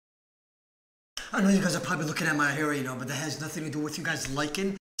I know you guys are probably looking at my hair, you know, but that has nothing to do with you guys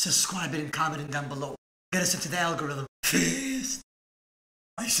liking, subscribing, and commenting down below. Get us into the algorithm. Peace.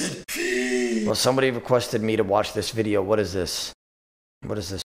 I said peace. Well, somebody requested me to watch this video. What is this? What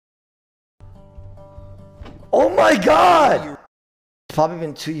is this? Oh my god! It's probably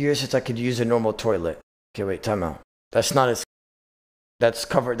been 2 years since I could use a normal toilet. Okay, wait, time out. That's not his. That's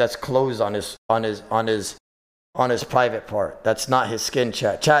covered. That's closed on his private part. That's not his skin,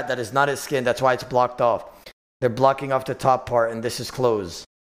 chat. Chat, that is not his skin. That's why it's blocked off. They're blocking off the top part, and this is closed.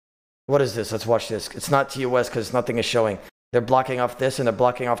 What is this? Let's watch this. It's not TOS because nothing is showing. They're blocking off this, and they're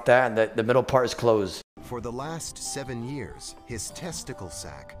blocking off that, and the middle part is closed. For the last 7 years, his testicle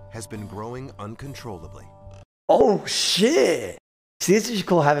sac has been growing uncontrollably. Oh shit! See, it's just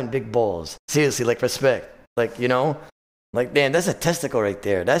cool having big balls. Seriously, like respect. Like, you know? Like, damn, that's a testicle right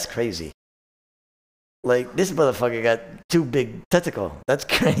there. That's crazy. Like, this motherfucker got 2 big testicles. That's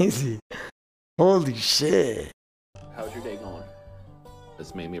crazy. Holy shit. How's your day going?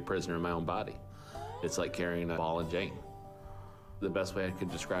 It's made me a prisoner in my own body. It's like carrying a ball and chain. The best way I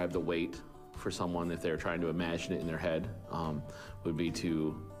could describe the weight for someone, if they're trying to imagine it in their head, would be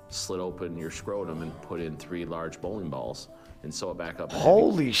to slit open your scrotum and put in 3 large bowling balls and sew it back up.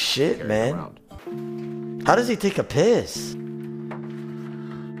 Holy shit, man. How does he take a piss?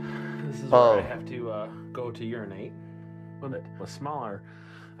 This is where I have to go to urinate. When it was smaller,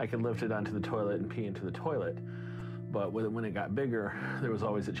 I could lift it onto the toilet and pee into the toilet. But when it got bigger, there was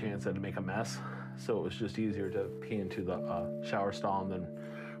always a chance that it'd make a mess. So it was just easier to pee into the shower stall and then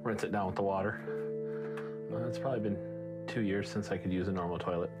rinse it down with the water. It's probably been 2 years since I could use a normal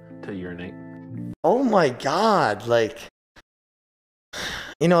toilet to urinate. Oh my god, like,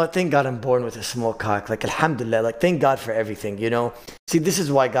 you know, thank God I'm born with a small cock. Like, alhamdulillah, like, thank God for everything, you know? See, this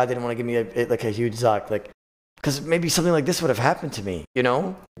is why God didn't want to give me a huge zock, like, because maybe something like this would have happened to me, you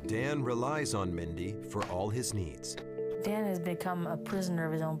know? Dan relies on Mindy for all his needs. Dan has become a prisoner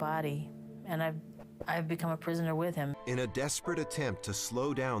of his own body, and I've become a prisoner with him. In a desperate attempt to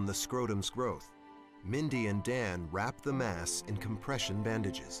slow down the scrotum's growth, Mindy and Dan wrap the mass in compression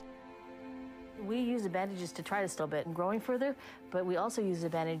bandages. We use the bandages to try to stop it growing further, but we also use the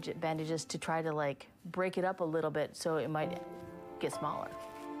bandages to try to, like, break it up a little bit so it might get smaller.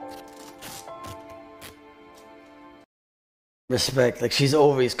 Respect, like, she's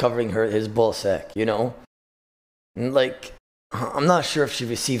always covering his ball sack, you know? And, like, I'm not sure if she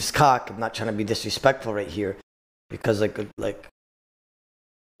receives cock. I'm not trying to be disrespectful right here, because, like,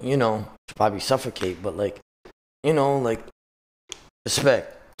 you know, she'll probably suffocate, but, like, you know, like,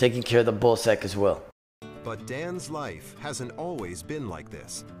 respect. Taking care of the ball sack as well. But Dan's life hasn't always been like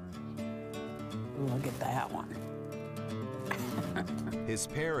this. Look at that one. His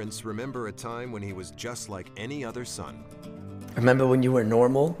parents remember a time when he was just like any other son. Remember when you were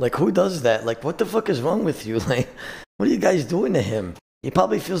normal? Like, who does that? Like, what the fuck is wrong with you? Like, what are you guys doing to him? He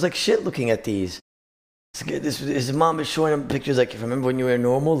probably feels like shit looking at these. His mom is showing him pictures like, remember when you were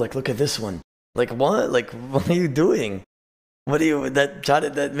normal? Like, look at this one. Like, what? Like, what are you doing? What do you,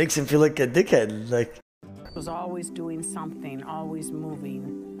 that makes him feel like a dickhead, like. Was always doing something, always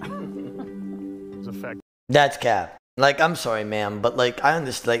moving. That's cap. Like, I'm sorry, ma'am, but, like, I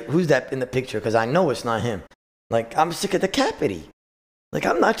understand, like, who's that in the picture? Because I know it's not him. Like, I'm sick of the cappity. Like,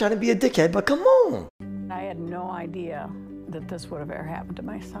 I'm not trying to be a dickhead, but come on. I had no idea that this would have ever happened to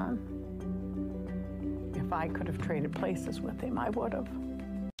my son. If I could have traded places with him, I would have.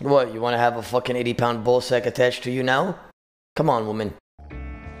 What, you want to have a fucking 80-pound ball sack attached to you now? Come on, woman.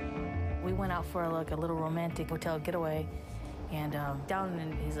 We went out for, like, a little romantic hotel getaway, and down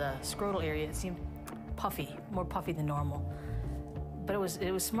in his scrotal area, it seemed puffy, more puffy than normal. But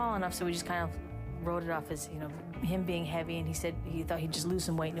it was small enough, so we just kind of wrote it off as, you know, him being heavy, and he said he thought he'd just lose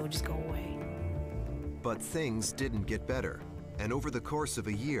some weight and it would just go away. But things didn't get better, and over the course of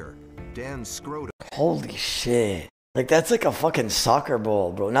a year, Dan's scrotum... Holy shit. Like, that's like a fucking soccer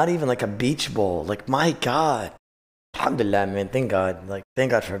ball, bro. Not even like a beach ball. Like, my God. Alhamdulillah, man. Thank God. Like,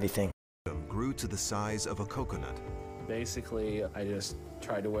 thank God for everything. Grew to the size of a coconut. Basically, I just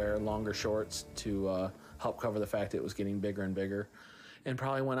tried to wear longer shorts to help cover the fact that it was getting bigger and bigger, and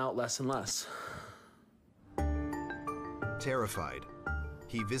probably went out less and less. Terrified,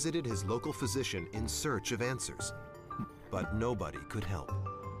 he visited his local physician in search of answers, but nobody could help.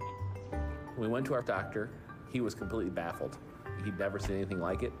 We went to our doctor. He was completely baffled. He'd never seen anything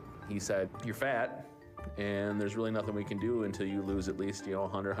like it. He said, "You're fat, and there's really nothing we can do until you lose at least,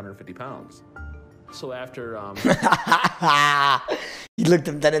 100, 150 pounds. So after... He looked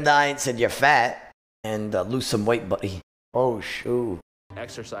him dead in the eye and said, "You're fat, and lose some weight, buddy." Oh, shoot.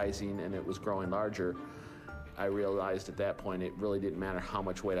 Exercising, and it was growing larger. I realized at that point it really didn't matter how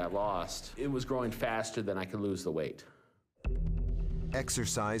much weight I lost. It was growing faster than I could lose the weight.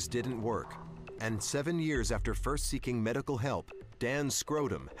 Exercise didn't work, and 7 years after first seeking medical help, Dan's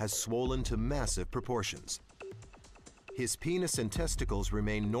scrotum has swollen to massive proportions. His penis and testicles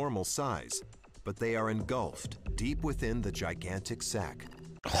remain normal size, but they are engulfed deep within the gigantic sac.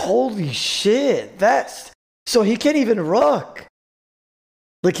 Holy shit, that's... So he can't even rock.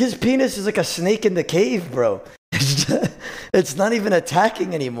 Like, his penis is like a snake in the cave, bro. It's not even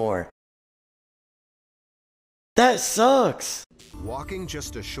attacking anymore. That sucks. Walking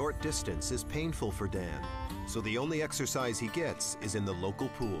just a short distance is painful for Dan, so the only exercise he gets is in the local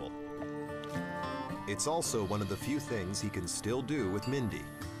pool. It's also one of the few things he can still do with Mindy.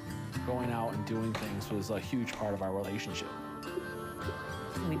 Going out and doing things was a huge part of our relationship.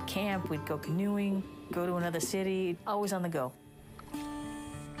 We'd camp, we'd go canoeing, go to another city, always on the go.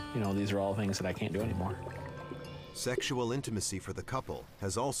 You know, these are all things that I can't do anymore. Sexual intimacy for the couple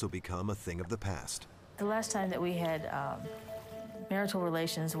has also become a thing of the past. The last time that we had marital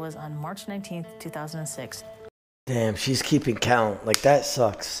relations was on March 19th, 2006. Damn, she's keeping count. Like, that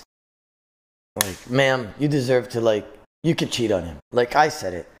sucks. Like, ma'am, you deserve to, like, you could cheat on him. Like, I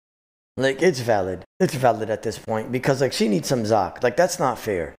said it. Like, it's valid. It's valid at this point because, like, she needs some Zoc. Like, that's not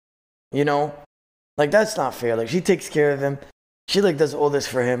fair. You know? Like, that's not fair. Like, she takes care of him. She, like, does all this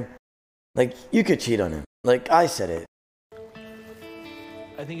for him. Like, you could cheat on him. Like, I said it.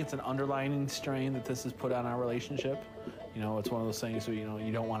 I think it's an underlying strain that this has put on our relationship. You know, it's one of those things where, you know,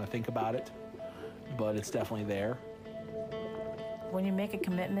 you don't want to think about it, but it's definitely there. When you make a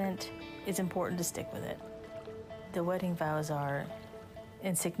commitment, it's important to stick with it. The wedding vows are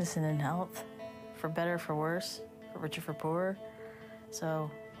in sickness and in health, for better, for worse, for richer, for poorer.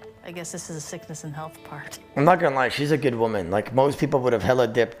 So I guess this is a sickness and health part. I'm not gonna lie, she's a good woman. Like, most people would have hella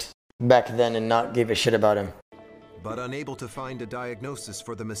dipped back then and not give a shit about him. But unable to find a diagnosis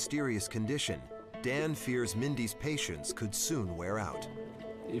for the mysterious condition, Dan fears Mindy's patience could soon wear out.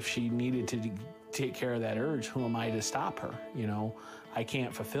 If she needed to take care of that urge, who am I to stop her? You know, I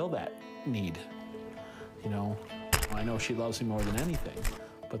can't fulfill that need. You know, I know she loves me more than anything,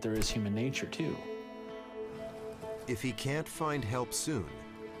 but there is human nature too. If he can't find help soon,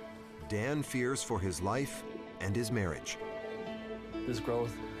 Dan fears for his life and his marriage. This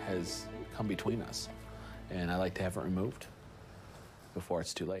growth has come between us, and I like to have it removed before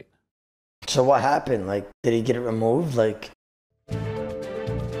it's too late. So what happened? Like, did he get it removed? Like,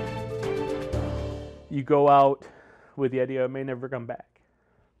 you go out with the idea I may never come back.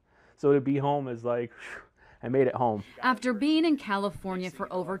 So to be home is like, whew, I made it home. After being in California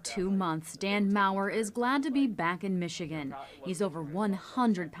for over 2 months, Dan Maurer is glad to be back in Michigan. He's over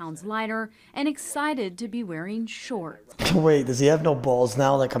 100 pounds lighter and excited to be wearing shorts. wait, does he have no balls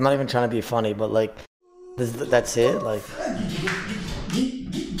now? Like, I'm not even trying to be funny, but like, that's it? Like...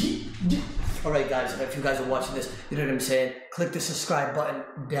 Alright guys, if you guys are watching this, you know what I'm saying? Click the subscribe button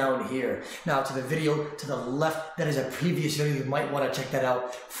down here. Now to the video to the left, that is a previous video. You might want to check that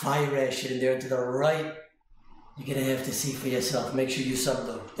out. Fire ass shit in there. And to the right, you're gonna have to see for yourself. Make sure you sub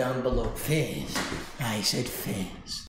though, down below. Fizz. I said fizz.